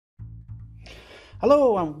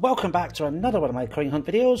Hello and welcome back to another one of my coin hunt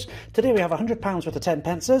videos. Today we have £100 worth of 10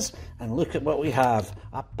 pences and look at what we have.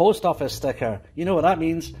 A post office sticker. You know what that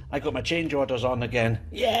means? I got my change orders on again.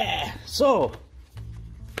 Yeah! So,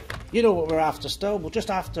 you know what we're after still. We're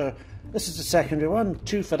just after, this is the secondary one,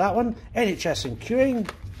 2 for that one. NHS and queuing.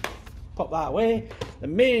 Pop that away. The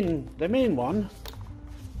main one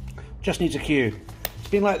just needs a queue. It's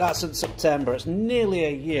been like that since September. It's nearly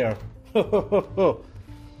a year.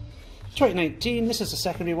 2019, this is the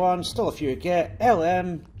secondary one, still a few to get.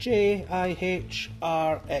 LM, J, I, H,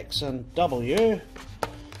 R, X and W.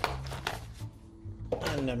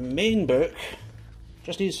 And the main book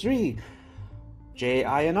just needs 3. J,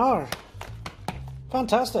 I and R.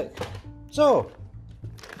 Fantastic. So,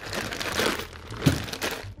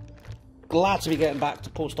 glad to be getting back to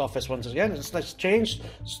post office ones again. It's nice change.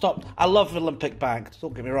 Stop. I love Olympic Bank,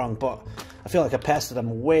 don't get me wrong, but I feel like I pestered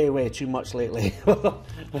them way too much lately.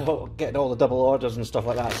 Getting all the double orders and stuff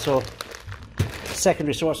like that. So,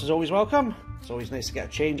 secondary source is always welcome. It's always nice to get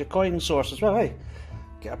a change of coin source as well, eh?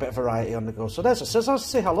 Get a bit of variety on the go. So there's the scissors.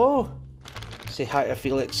 Say hello. Say hi to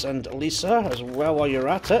Felix and Lisa as well while you're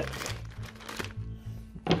at it.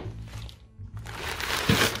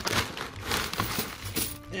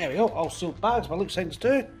 There we go, all sealed bags by looks things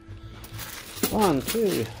too. 1,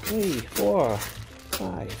 2, 3, 4,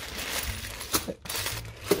 5, 6,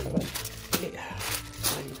 7, 8, 9,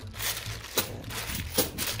 10,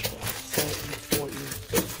 12, 13, 14,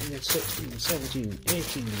 15, 16, 17,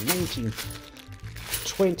 18, 19,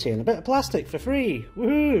 20, and a bit of plastic for free.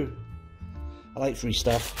 Woohoo! I like free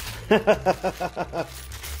stuff.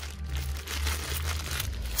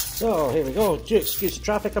 So here we go. Do excuse the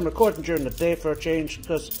traffic. I'm recording during the day for a change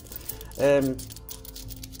because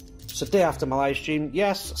it's the day after my live stream.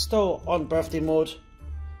 Yes, still on birthday mode.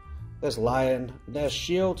 There's Lion, there's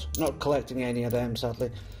Shield. Not collecting any of them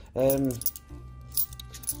sadly.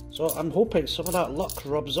 So I'm hoping some of that luck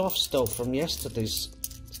rubs off still from yesterday's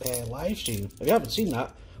live stream. If you haven't seen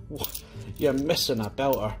that, you're missing a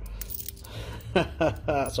belter.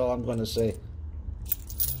 That's all I'm going to say.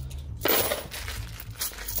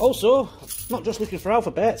 Also, not just looking for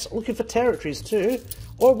alphabets, looking for territories too,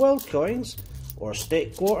 or world coins, or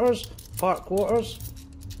state quarters, park quarters.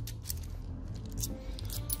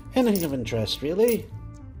 Anything of interest really.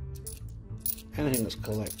 Anything that's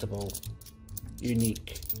collectible,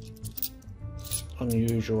 unique,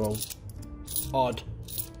 unusual, odd.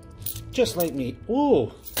 Just like me.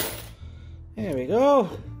 Ooh! There we go.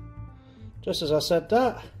 Just as I said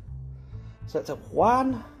that. Set to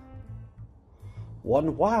Juan.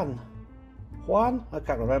 Juan? I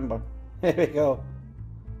can't remember. Here we go.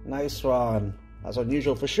 Nice one. That's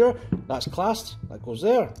unusual for sure. That's classed. That goes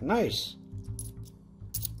there. Nice.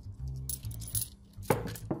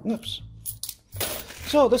 Oops.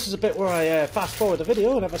 So this is a bit where I fast forward the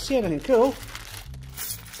video, and if I see anything cool,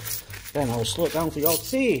 then I'll slow it down for you all to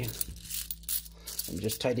see. Let me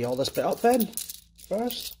just tidy all this bit up then.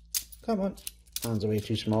 First. Come on. Hands are way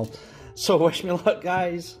too small. So wish me luck,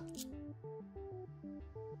 guys.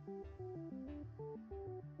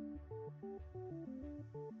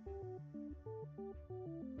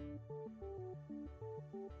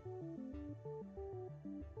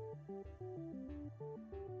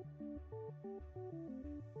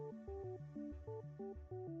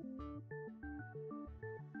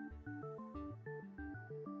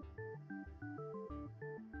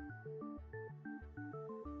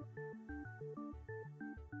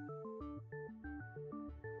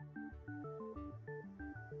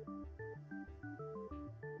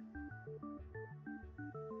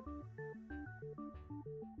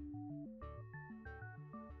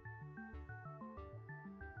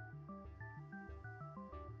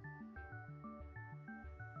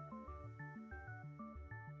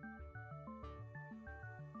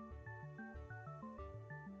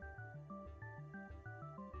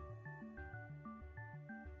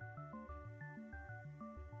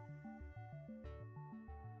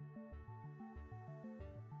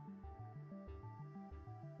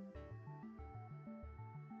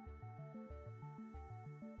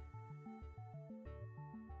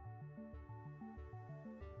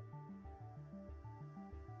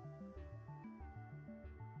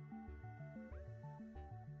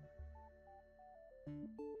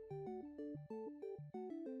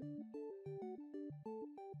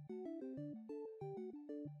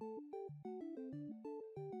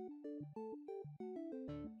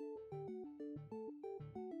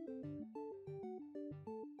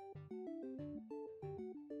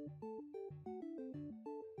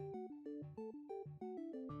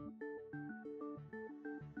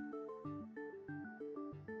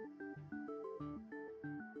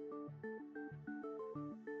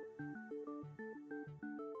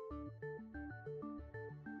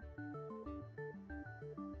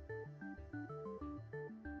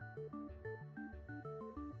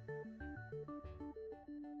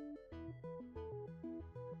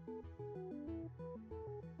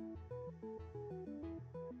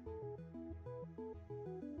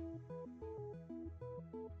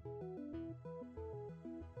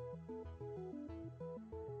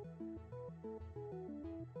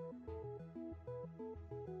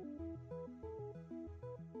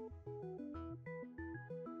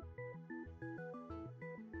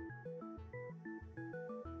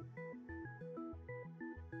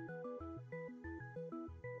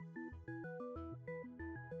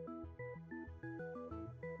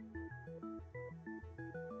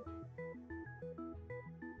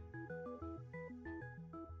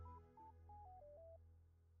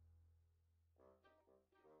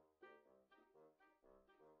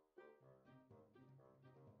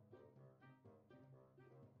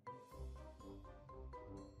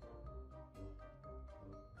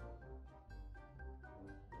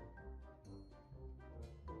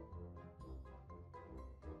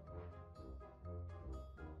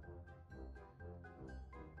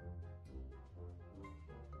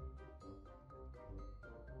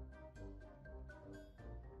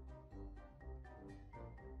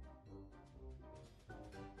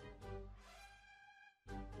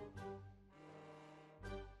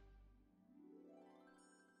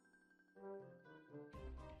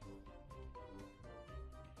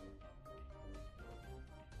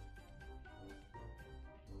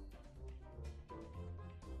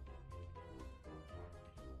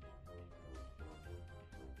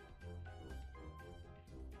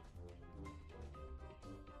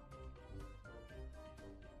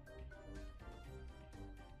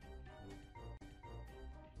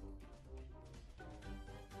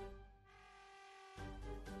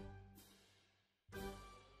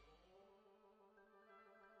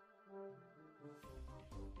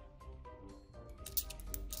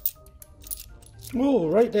 Oh,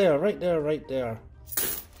 right there, right there, right there.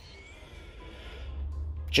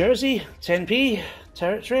 Jersey, 10p,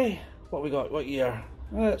 territory. What we got? What year?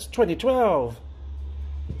 It's 2012.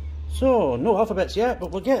 So, no alphabets yet,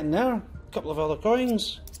 but we're getting there. A couple of other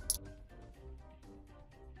coins.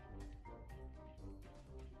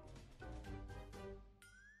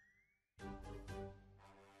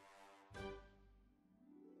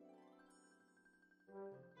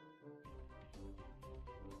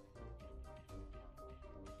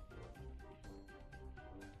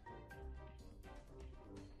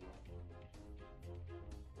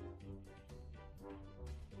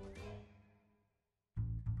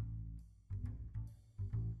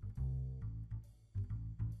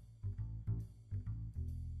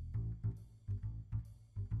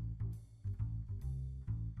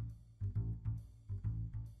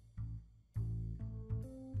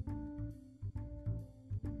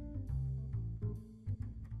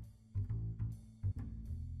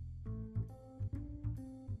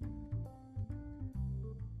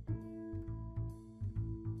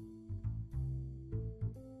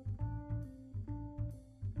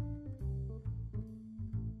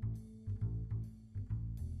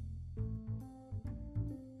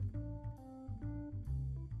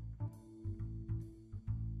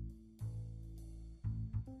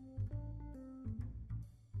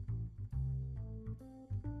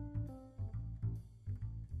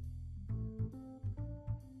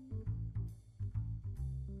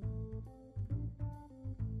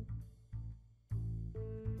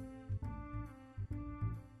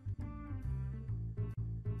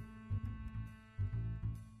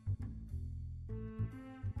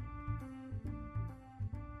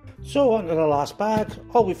 So on to the last bag.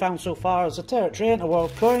 All we found so far is a territory and a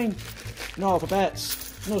world coin. No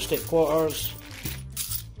alphabets, no state quarters.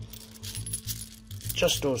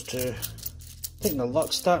 Just those two. I think the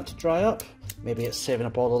luck's starting to dry up. Maybe it's saving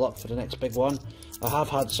up all the luck for the next big one. I have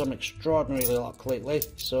had some extraordinary luck lately,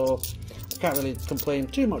 so I can't really complain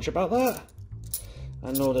too much about that.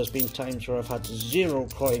 I know there's been times where I've had 0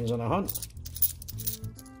 coins on a hunt.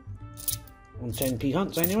 On 10p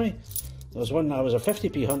hunts anyway. There was one that was a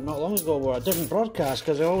 50p hunt not long ago where I didn't broadcast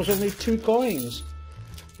because I always only need 2 coins.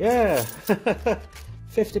 Yeah,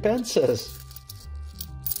 50 pences.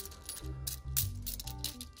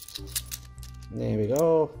 There we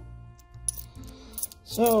go.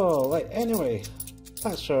 So, like, anyway,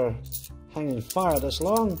 thanks for hanging fire this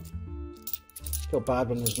long. Feel bad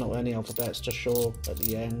when there's not any alphabets to show at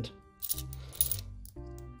the end.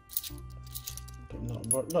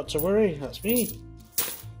 But not to worry, that's me.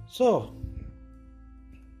 So,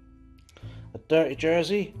 a dirty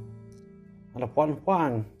jersey and a Juan.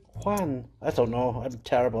 I don't know, I'm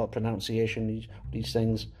terrible at pronunciation these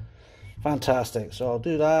things. Fantastic, so I'll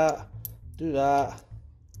do that.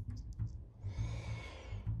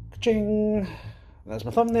 Ka-ching! There's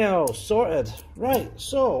my thumbnail, sorted. Right,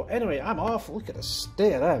 so anyway, I'm off. Look at the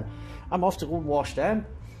state of them. I'm off to go and wash them.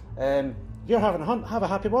 You're having a hunt, have a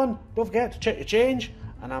happy one. Don't forget to check your change.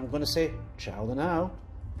 And I'm going to say ciao for now.